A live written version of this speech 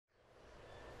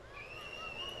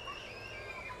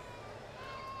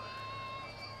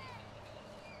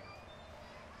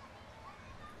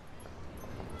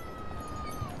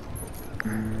It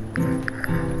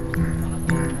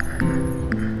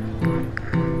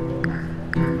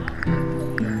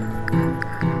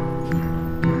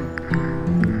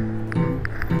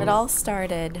all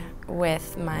started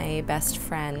with my best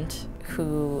friend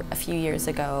who, a few years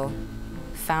ago,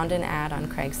 found an ad on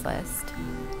Craigslist.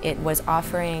 It was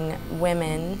offering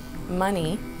women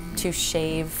money to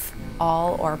shave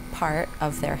all or part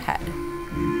of their head.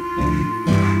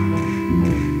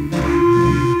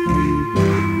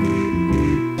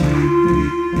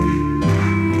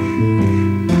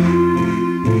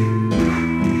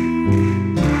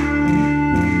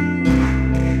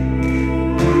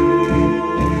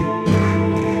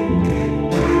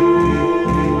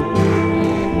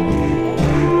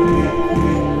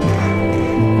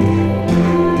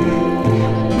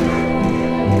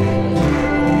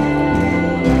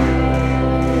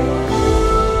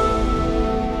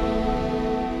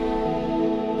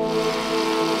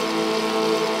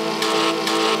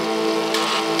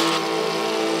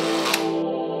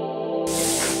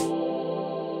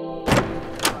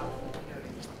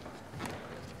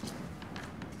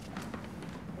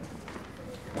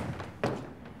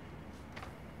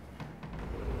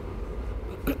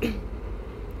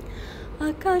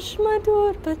 आकाश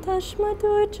मधुर बताश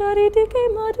मधुर चारिदिके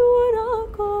मधुर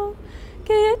आको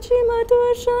केची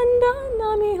मधुर shanda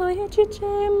nami hoyechi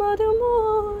che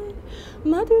madhumoy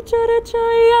madhuchara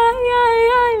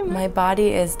chai. My body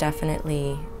is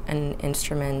definitely an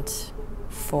instrument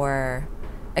for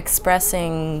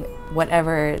expressing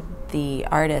whatever the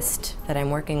artist that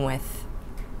I'm working with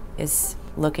is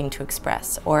looking to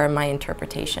express, or my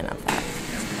interpretation of that.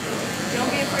 Don't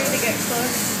be afraid to get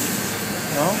close.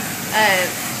 No?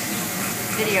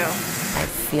 Video. I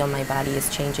feel my body is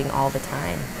changing all the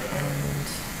time, and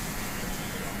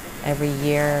every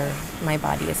year my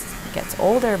body gets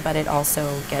older, but it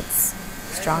also gets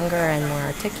stronger and more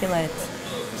articulate.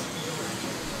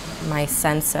 My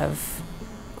sense of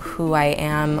who I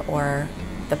am, or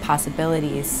the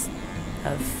possibilities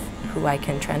of who I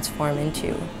can transform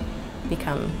into,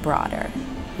 become broader.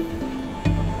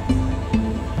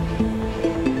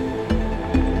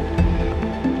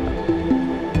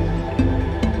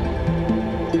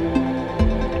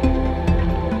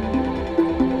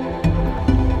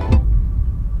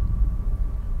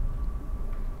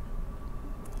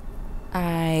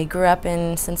 I grew up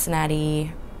in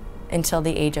Cincinnati until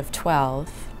the age of 12,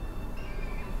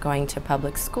 going to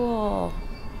public school,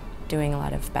 doing a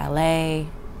lot of ballet,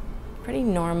 pretty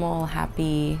normal,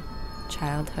 happy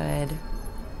childhood.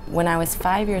 When I was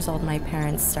 5 years old, my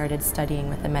parents started studying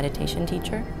with a meditation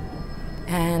teacher.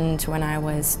 And when I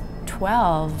was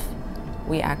 12,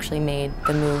 we actually made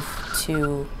the move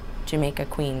to Jamaica,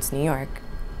 Queens, New York,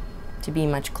 to be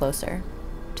much closer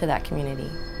to that community.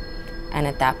 And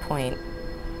at that point,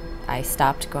 I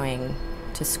stopped going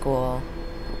to school.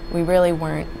 We really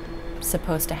weren't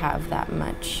supposed to have that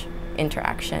much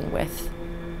interaction with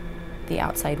the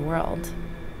outside world.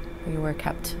 We were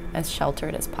kept as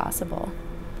sheltered as possible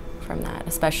from that,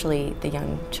 especially the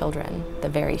young children, the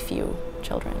very few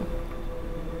children.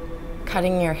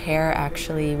 Cutting your hair,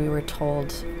 actually, we were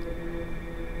told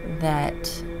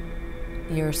that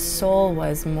your soul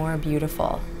was more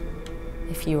beautiful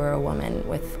if you were a woman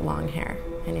with long hair.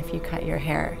 And if you cut your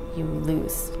hair, you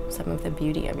lose some of the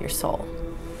beauty of your soul.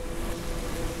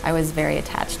 I was very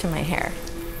attached to my hair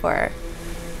for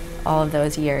all of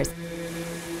those years.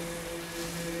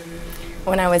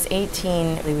 When I was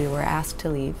 18, we were asked to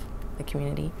leave the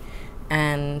community,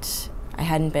 and I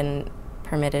hadn't been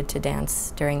permitted to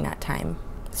dance during that time.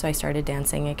 So I started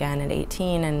dancing again at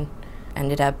 18 and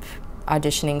ended up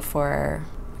auditioning for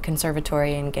a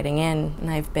conservatory and getting in. And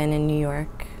I've been in New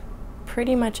York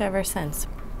pretty much ever since.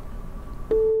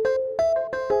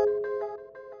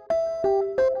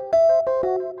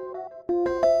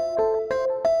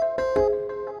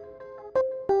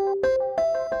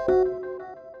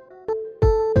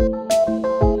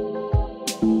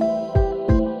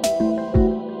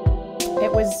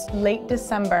 It was late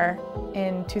December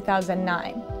in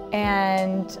 2009,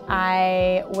 and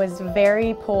I was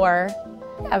very poor.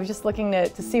 I was just looking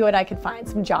to see what I could find,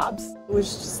 some jobs. It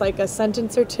was just like a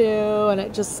sentence or two, and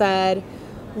it just said,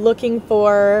 looking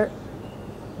for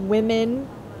women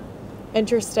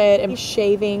interested in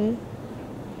shaving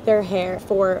their hair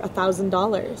for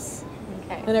 $1,000.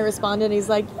 Okay. And I responded, and he's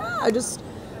like, yeah, just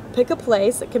pick a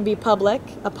place. It can be public,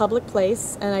 a public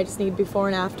place, and I just need before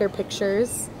and after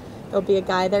pictures. There'll be a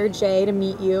guy there, Jay, to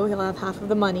meet you. He'll have half of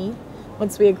the money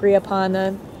once we agree upon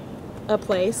a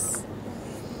place.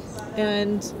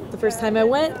 And the first time I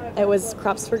went, it was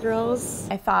Crops for Girls.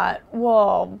 I thought,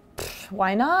 well,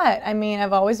 why not? I mean,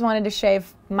 I've always wanted to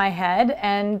shave my head,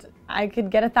 and I could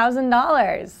get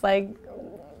 $1,000, like,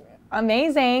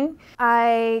 amazing.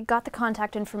 I got the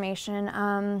contact information.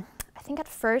 I think at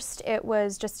first it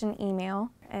was just an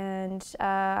email, and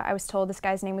I was told this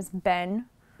guy's name was Ben.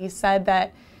 He said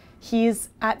that he's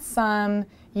at some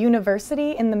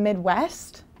university in the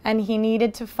Midwest, and he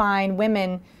needed to find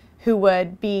women who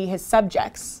would be his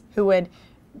subjects, who would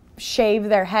shave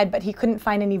their head, but he couldn't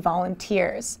find any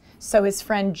volunteers. So his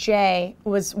friend Jay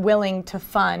was willing to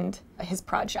fund his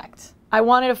project. I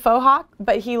wanted a faux hawk,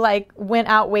 but he like went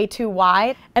out way too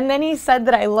wide. And then he said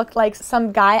that I looked like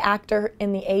some guy actor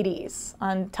in the 80s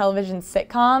on television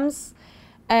sitcoms.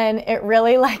 And it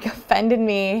really like offended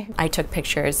me. I took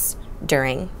pictures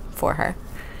during for her.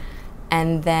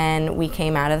 And then we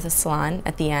came out of the salon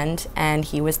at the end, and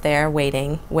he was there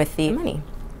waiting with the money.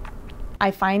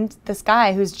 I find this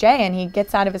guy who's Jay, and he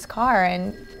gets out of his car,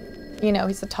 and you know,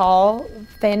 he's a tall,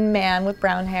 thin man with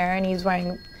brown hair, and he's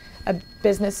wearing a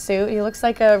business suit. He looks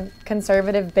like a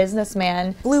conservative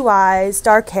businessman. Blue eyes,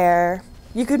 dark hair.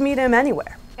 You could meet him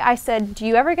anywhere. I said, do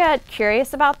you ever get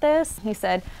curious about this? He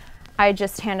said, I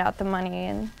just hand out the money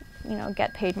and, you know,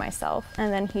 get paid myself.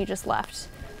 And then he just left.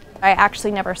 I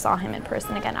actually never saw him in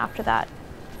person again after that.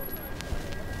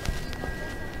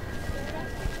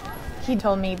 He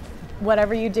told me,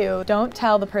 whatever you do, don't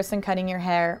tell the person cutting your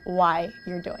hair why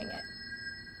you're doing it.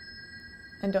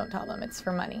 And don't tell them it's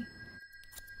for money.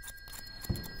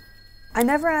 I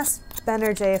never asked Ben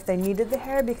or Jay if they needed the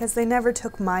hair because they never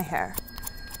took my hair.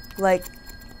 Like,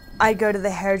 I'd go to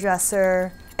the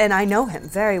hairdresser, and I know him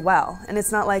very well, and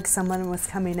it's not like someone was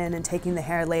coming in and taking the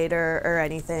hair later or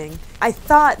anything. I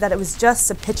thought that it was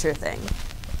just a picture thing.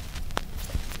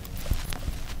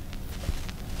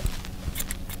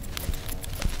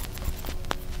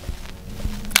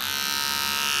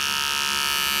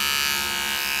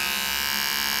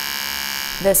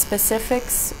 The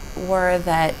specifics were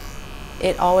that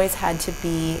it always had to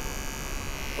be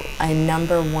a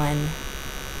 #1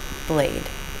 blade.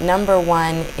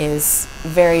 #1 is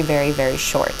very, very, very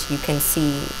short. You can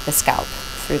see the scalp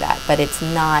through that, but it's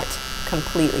not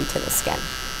completely to the skin.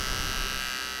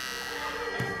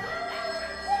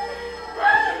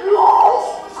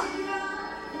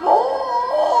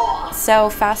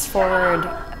 So fast forward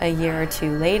a year or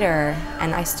two later,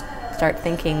 and I start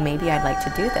thinking maybe I'd like to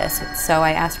do this. So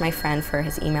I asked my friend for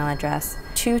his email address.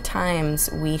 2 times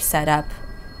we set up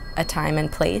a time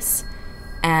and place,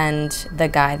 and the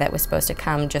guy that was supposed to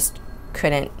come just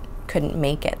couldn't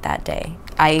make it that day.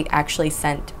 I actually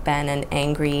sent Ben an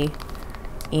angry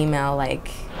email like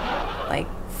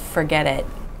forget it.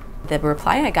 The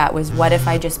reply I got was, what if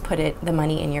I just put the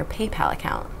money in your PayPal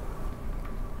account?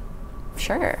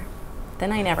 Sure.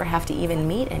 Then I never have to even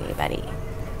meet anybody.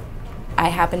 I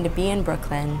happened to be in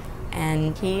Brooklyn,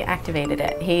 and he activated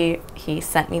it. He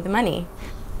sent me the money.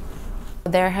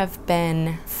 There have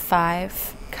been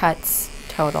 5 cuts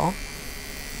total.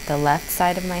 The left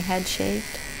side of my head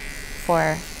shaved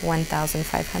for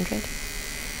 $1,500.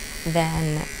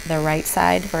 Then the right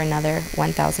side for another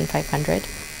 $1,500.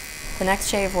 The next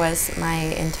shave was my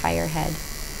entire head,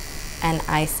 and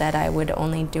I said I would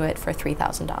only do it for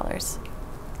 $3,000.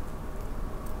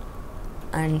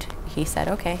 And he said,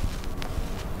 okay.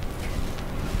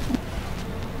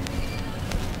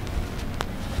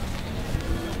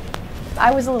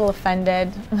 I was a little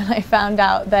offended when I found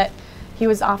out that he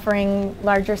was offering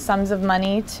larger sums of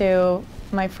money to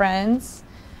my friends.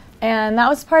 And that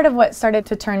was part of what started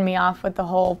to turn me off with the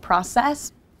whole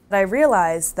process. I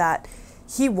realized that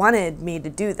he wanted me to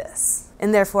do this,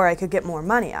 and therefore I could get more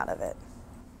money out of it.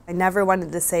 I never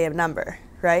wanted to say a number,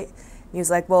 right? He was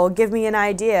like, well, give me an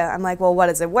idea. I'm like, well, what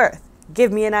is it worth?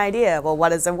 Give me an idea. Well,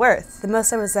 what is it worth? The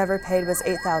most I was ever paid was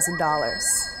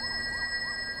 $8,000.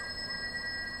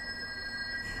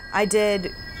 I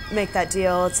did make that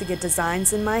deal to get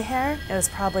designs in my hair. It was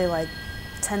probably like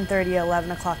 10:30,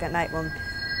 11 o'clock at night when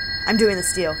I'm doing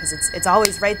this deal, because it's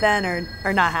always right then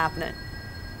or not happening.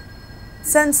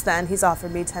 Since then, he's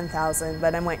offered me $10,000,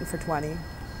 but I'm waiting for 20,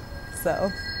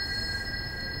 so.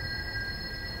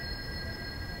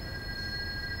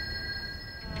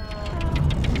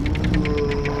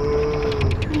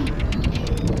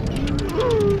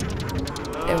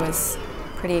 It was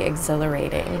pretty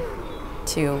exhilarating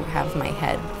to have my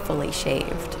head fully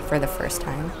shaved for the first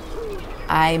time.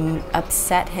 I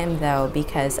upset him though,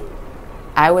 because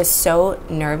I was so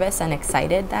nervous and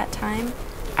excited that time.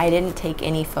 I didn't take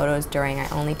any photos during, I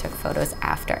only took photos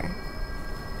after.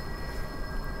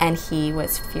 And he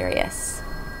was furious.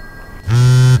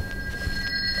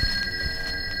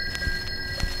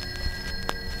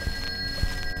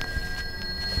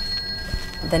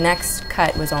 The next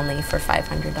cut was only for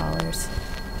 $500,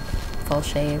 full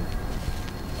shave.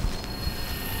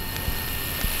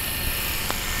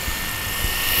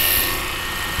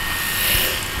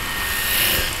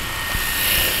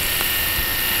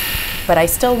 But I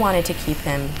still wanted to keep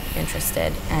him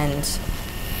interested and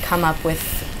come up with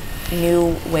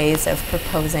new ways of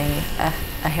proposing a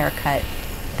haircut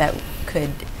that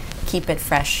could keep it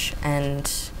fresh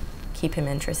and keep him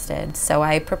interested. So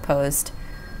I proposed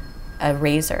a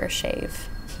razor shave.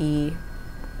 He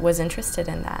was interested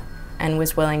in that and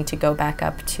was willing to go back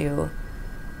up to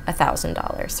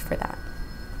 $1,000 for that.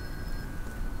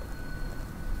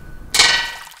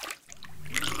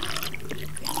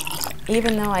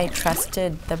 Even though I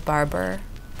trusted the barber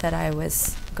that I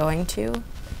was going to,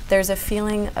 there's a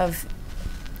feeling of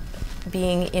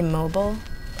being immobile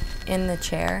in the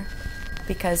chair,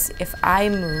 because if I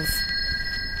move,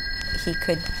 he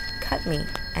could cut me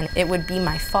and it would be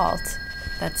my fault.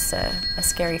 That's a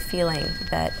scary feeling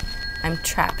that I'm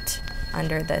trapped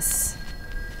under this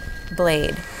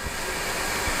blade.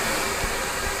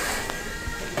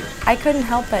 I couldn't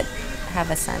help but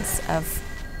have a sense of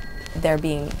there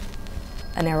being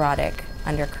an erotic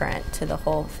undercurrent to the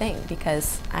whole thing,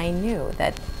 because I knew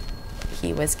that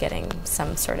he was getting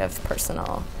some sort of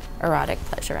personal erotic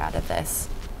pleasure out of this.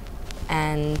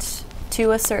 And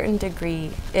to a certain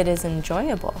degree, it is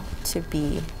enjoyable to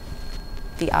be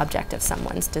the object of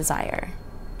someone's desire.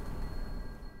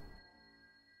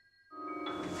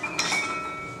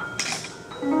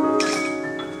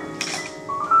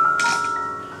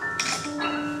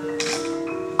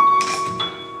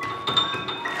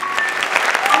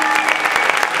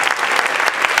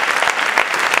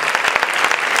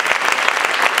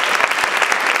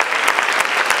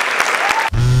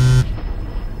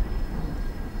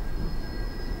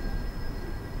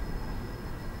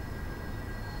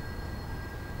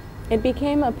 It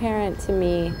became apparent to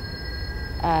me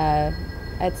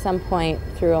at some point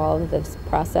through all of this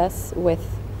process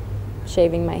with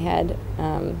shaving my head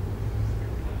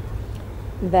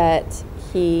that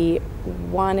he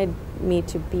wanted me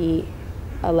to be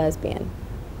a lesbian.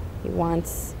 He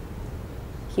wants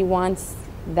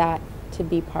that to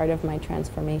be part of my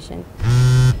transformation.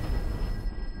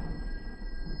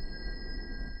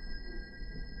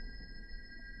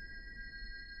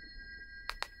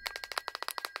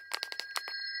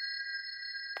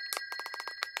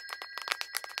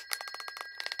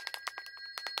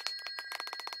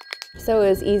 So it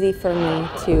was easy for me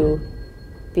to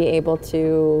be able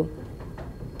to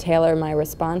tailor my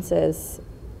responses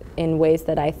in ways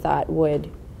that I thought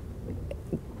would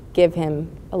give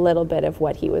him a little bit of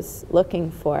what he was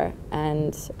looking for.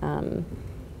 And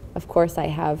of course, I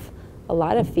have a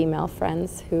lot of female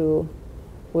friends who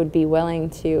would be willing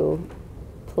to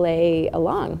play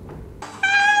along.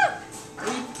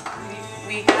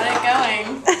 We got it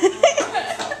going.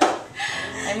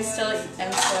 I'm still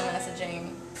messaging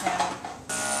him.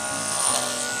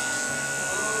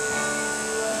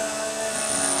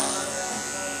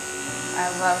 I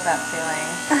love that feeling.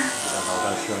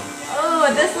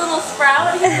 Oh, this little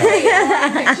sprout here. I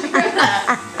want a picture of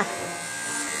that.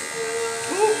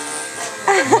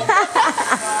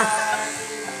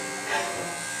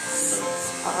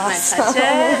 Can I touch it?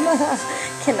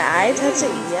 Can I touch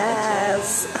it?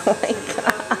 Yes. Oh my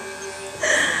god.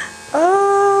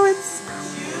 Oh, it's.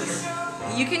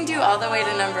 You can do all the way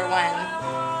to number 1.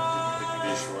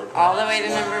 All the way to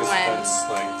number 1.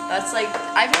 That's like,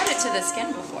 I've had it to the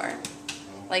skin before.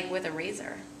 Like with a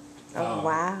razor. Oh,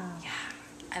 wow. Yeah,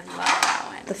 I love that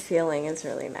one. The feeling is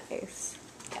really nice.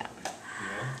 Yeah.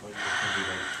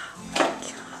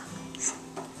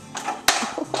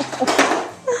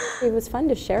 It was fun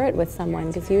to share it with someone,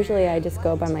 because usually I just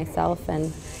go by myself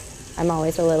and I'm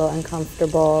always a little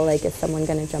uncomfortable, like is someone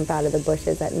going to jump out of the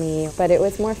bushes at me? But it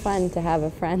was more fun to have a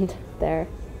friend there.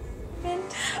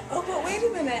 Oh, but wait a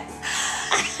minute.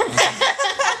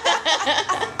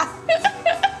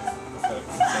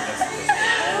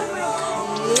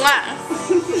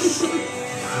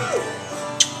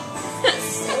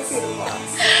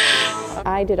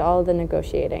 I did all the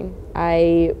negotiating.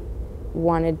 I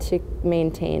wanted to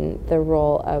maintain the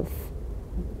role of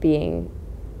being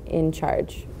in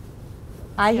charge.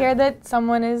 I hear that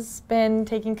someone has been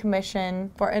taking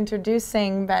commission for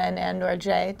introducing Ben and/or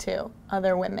Jay to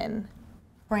other women.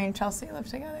 Ray and Chelsea live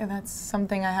together. That's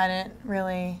something I hadn't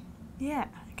really Yeah,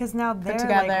 because now they're put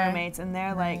like together. roommates and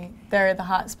they're like, they're the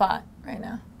hot spot right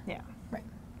now. yeah. Right.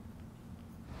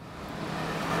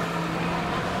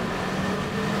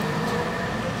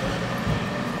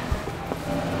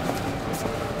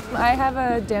 I have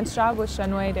a dance job with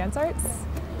Shenway Dance Arts,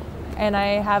 and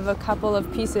I have a couple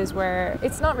of pieces where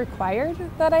it's not required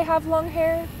that I have long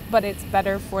hair, but it's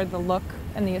better for the look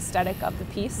and the aesthetic of the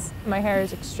piece. My hair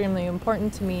is extremely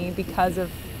important to me because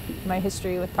of my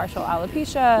history with partial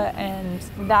alopecia, and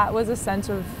that was a sense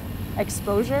of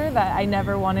exposure that I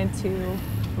never wanted to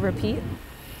repeat.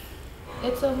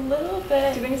 It's a little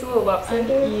bit. Do you think it's a little lopsided?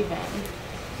 Uneven.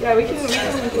 Yeah, we can See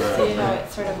how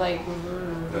it's sort of like.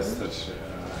 That's the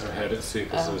her head. See,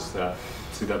 because there's that.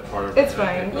 See that part of It's her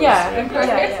head? fine.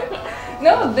 Yeah.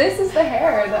 No, this is the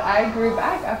hair that I grew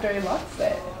back after I lost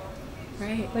it.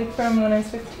 Right. Like from when I was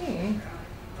 15.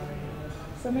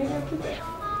 So maybe I'll keep it.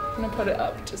 I'm gonna put it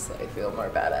up just so I feel more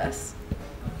badass.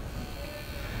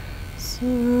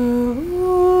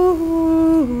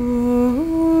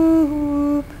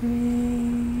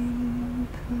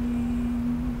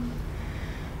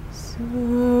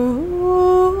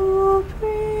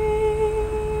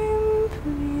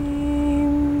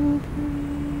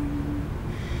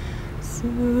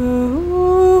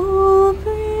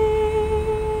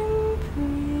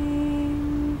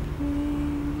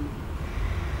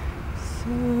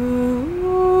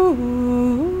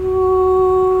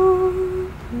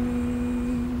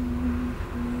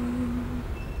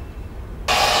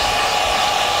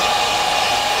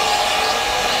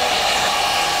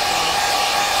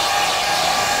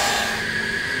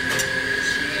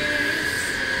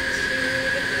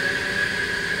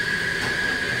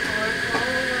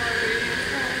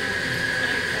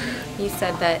 He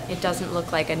said that it doesn't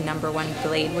look like a #1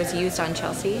 blade was used on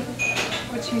Chelsea.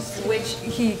 Which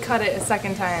he cut it a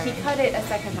second time. He cut it a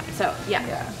second time. So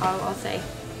yeah. I'll say.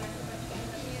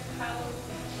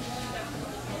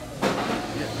 I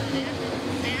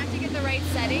have to get the right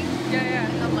setting. Yeah.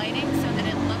 And the lighting so that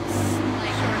it looks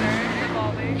like Shorter,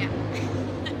 evolving. Yeah.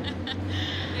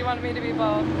 You wanted me to be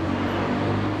bald.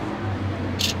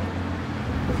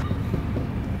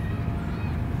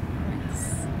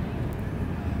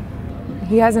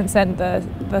 He hasn't sent the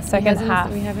second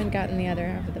half. We haven't gotten the other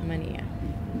half of the money yet.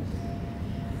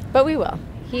 But we will.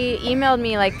 He emailed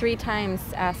me like 3 times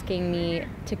asking me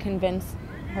to convince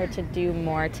her to do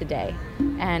more today,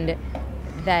 and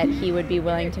that he would be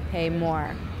willing to pay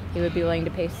more. He would be willing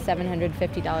to pay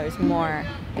 $750 more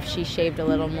if she shaved a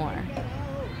little more.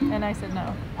 And I said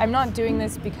no. I'm not doing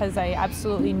this because I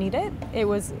absolutely need it. It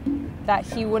was that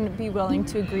he wouldn't be willing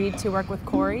to agree to work with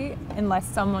Corey unless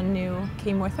someone new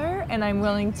came with her, and I'm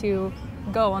willing to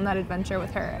go on that adventure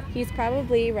with her. He's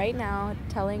probably right now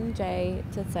telling Jay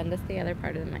to send us the other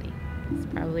part of the money. That's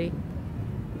probably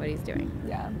what he's doing.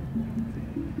 Yeah.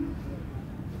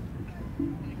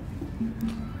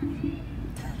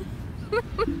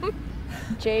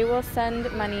 Jay will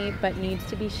send money, but needs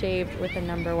to be shaved with a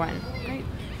 #1. Great.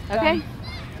 Okay? Done.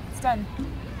 It's done.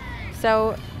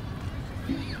 So,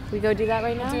 we go do that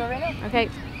right now? We'll do it right now. Okay.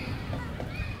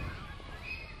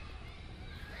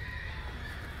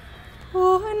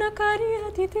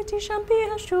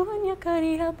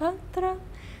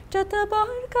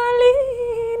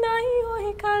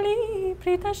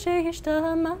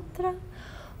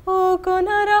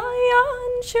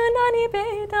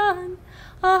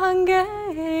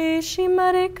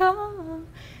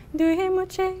 Duhe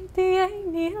muche diye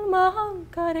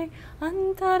nilmahankare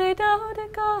antare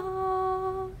daudaka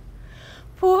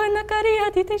Purna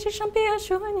kariya dite shampiya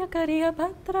shunya kariya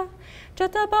bhatra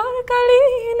Jatabar kali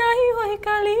nahi hoy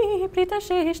kali prita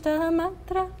sheshta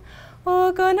matra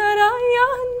O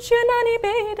gonarayan shunani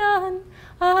bedan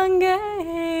ahange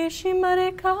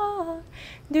shimareka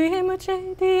Duhe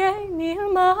muche diye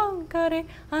nilmahankare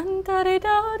antare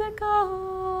daudaka.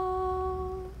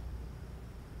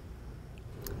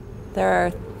 There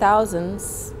are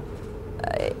thousands.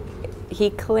 He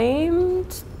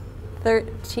claimed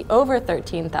over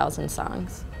 13,000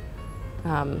 songs.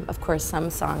 Of course, some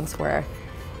songs were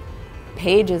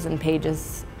pages and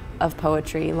pages of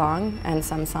poetry long, and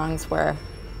some songs were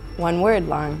 1 word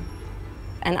long.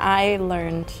 And I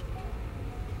learned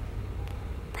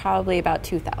probably about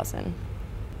 2,000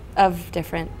 of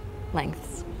different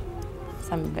lengths.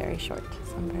 Some very short,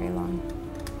 some very long.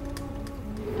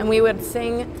 And we would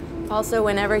sing also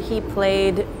whenever he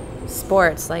played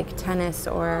sports like tennis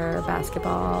or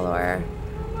basketball or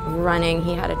running.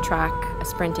 He had a track, a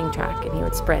sprinting track, and he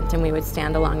would sprint, and we would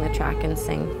stand along the track and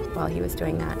sing while he was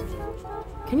doing that.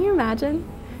 Can you imagine?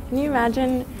 Can you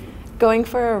imagine going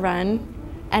for a run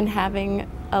and having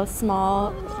a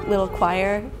small little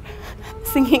choir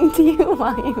singing to you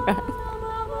while you run?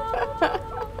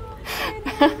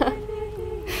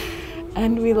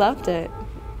 And we loved it.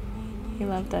 We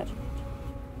loved it.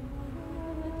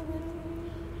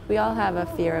 We all have a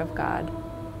fear of God.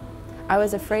 I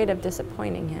was afraid of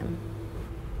disappointing him.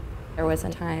 There was a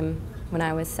time when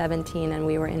I was 17 and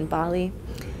we were in Bali,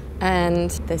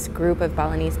 and this group of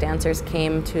Balinese dancers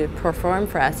came to perform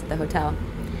for us at the hotel.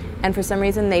 And for some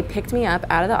reason, they picked me up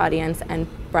out of the audience and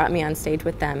brought me on stage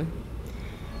with them.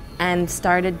 and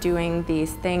started doing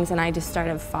these things, and I just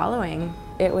started following.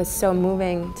 It was so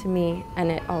moving to me,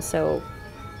 and it also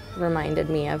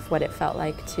reminded me of what it felt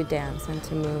like to dance and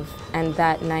to move. And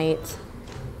that night,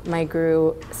 my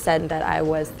guru said that I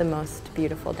was the most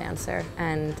beautiful dancer,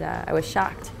 and I was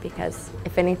shocked because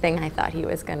if anything, I thought he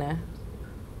was gonna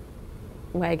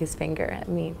wag his finger at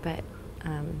me, but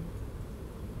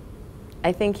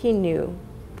I think he knew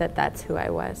that that's who I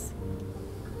was.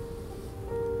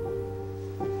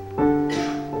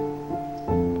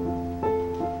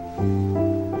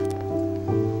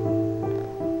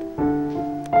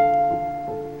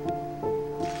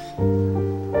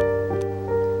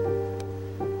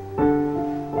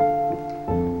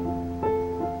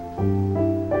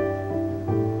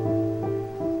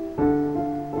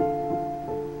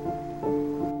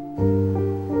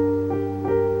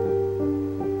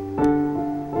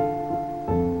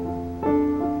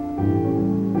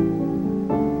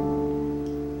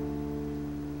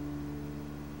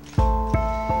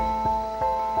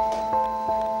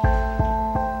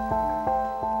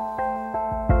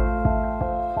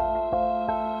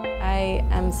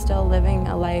 I'm still living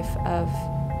a life of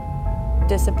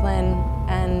discipline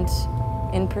and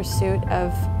in pursuit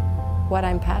of what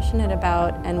I'm passionate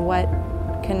about and what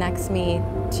connects me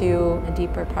to a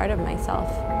deeper part of myself.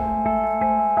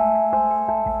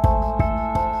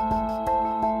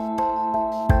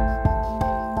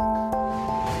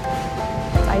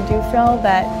 I do feel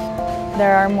that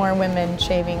there are more women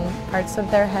shaving parts of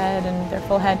their head and their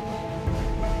full head.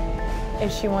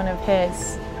 Is she one of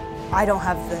his? I don't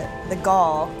have the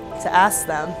gall to ask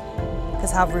them, because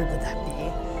how rude would that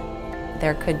be?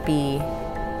 There could be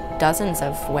dozens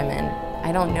of women.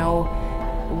 I don't know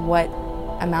what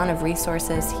amount of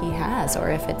resources he has, or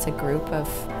if it's a group of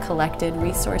collected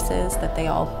resources that they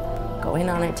all go in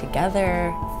on it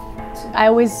together. I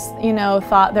always,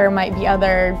 thought there might be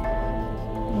other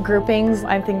groupings.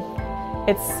 I think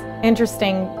it's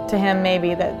interesting to him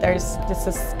maybe that there's just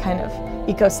this kind of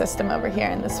ecosystem over here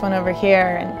and this one over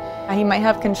here, and he might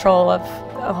have control of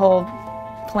a whole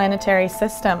planetary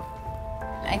system.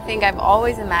 I think I've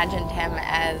always imagined him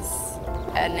as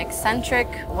an eccentric,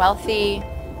 wealthy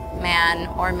man,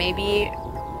 or maybe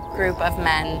group of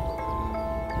men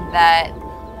that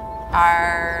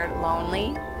are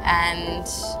lonely and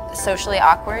socially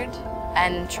awkward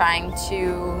and trying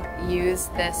to use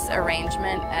this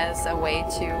arrangement as a way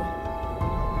to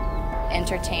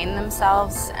entertain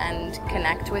themselves and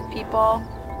connect with people.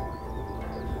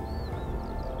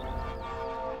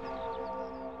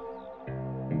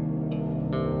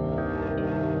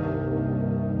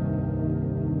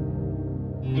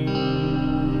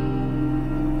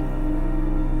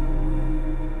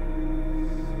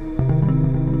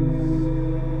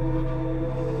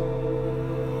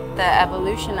 The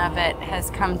evolution of it has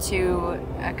come to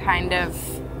a kind of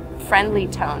friendly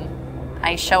tone.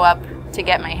 I show up to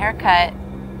get my hair cut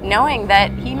knowing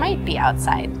that he might be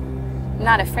outside. I'm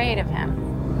not afraid of him.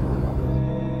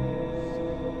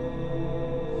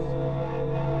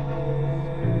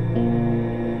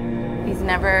 He's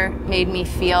never made me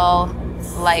feel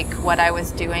like what I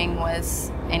was doing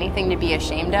was anything to be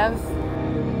ashamed of.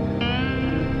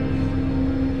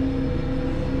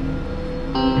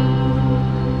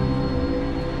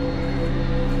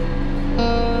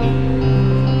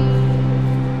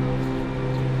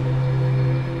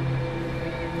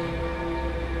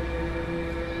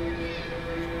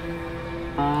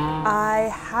 I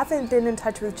haven't been in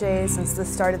touch with Jay since the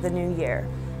start of the new year,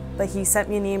 but he sent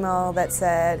me an email that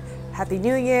said, "Happy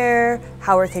New Year,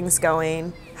 how are things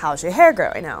going? How's your hair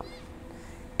growing out?"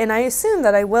 And I assume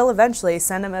that I will eventually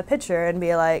send him a picture and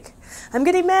be like, "I'm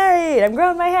getting married, I'm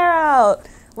growing my hair out,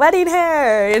 wedding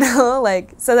hair,"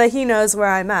 so that he knows where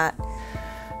I'm at.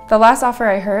 The last offer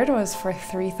I heard was for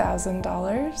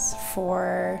 $3,000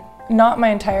 for not my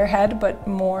entire head, but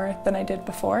more than I did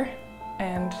before.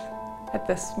 And at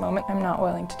this moment, I'm not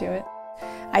willing to do it.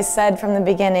 I said from the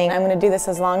beginning, I'm going to do this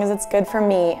as long as it's good for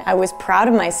me. I was proud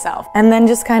of myself. And then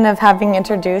just kind of having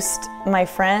introduced my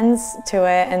friends to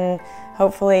it, and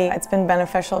hopefully it's been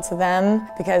beneficial to them,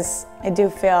 because I do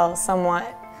feel somewhat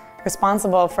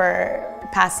responsible for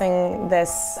passing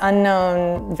this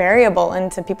unknown variable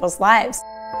into people's lives.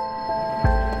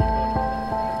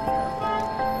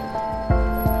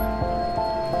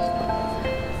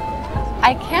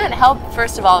 I can't help,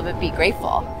 first of all, but be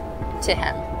grateful to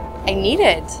him. I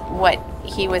needed what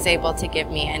he was able to give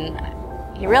me, and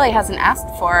he really hasn't asked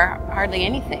for hardly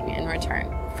anything in return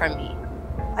from me.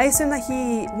 I assume that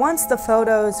he wants the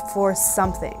photos for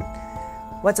something.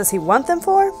 What does he want them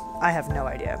for? I have no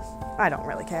idea. I don't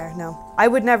really care, no. I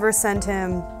would never send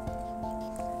him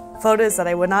photos that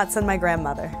I would not send my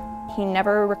grandmother. He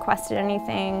never requested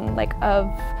anything like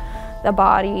of the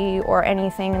body or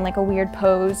anything in like a weird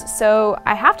pose. So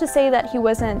I have to say that he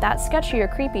wasn't that sketchy or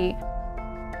creepy.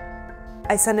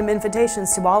 I send him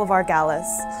invitations to all of our galas.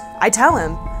 I tell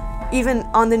him, even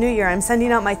on the New Year, I'm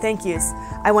sending out my thank yous.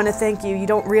 I want to thank you. You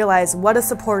don't realize what a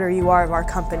supporter you are of our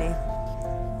company.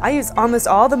 I use almost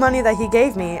all the money that he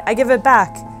gave me. I give it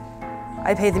back.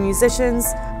 I pay the musicians,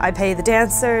 I pay the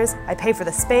dancers, I pay for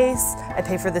the space, I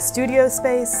pay for the studio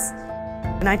space.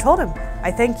 And I told him,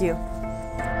 I thank you.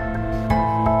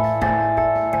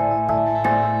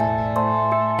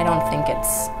 I don't think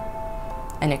it's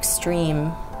an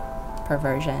extreme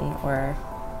perversion, or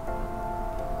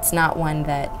it's not one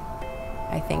that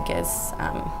I think is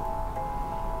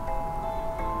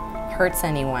hurts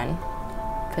anyone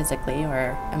physically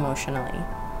or emotionally.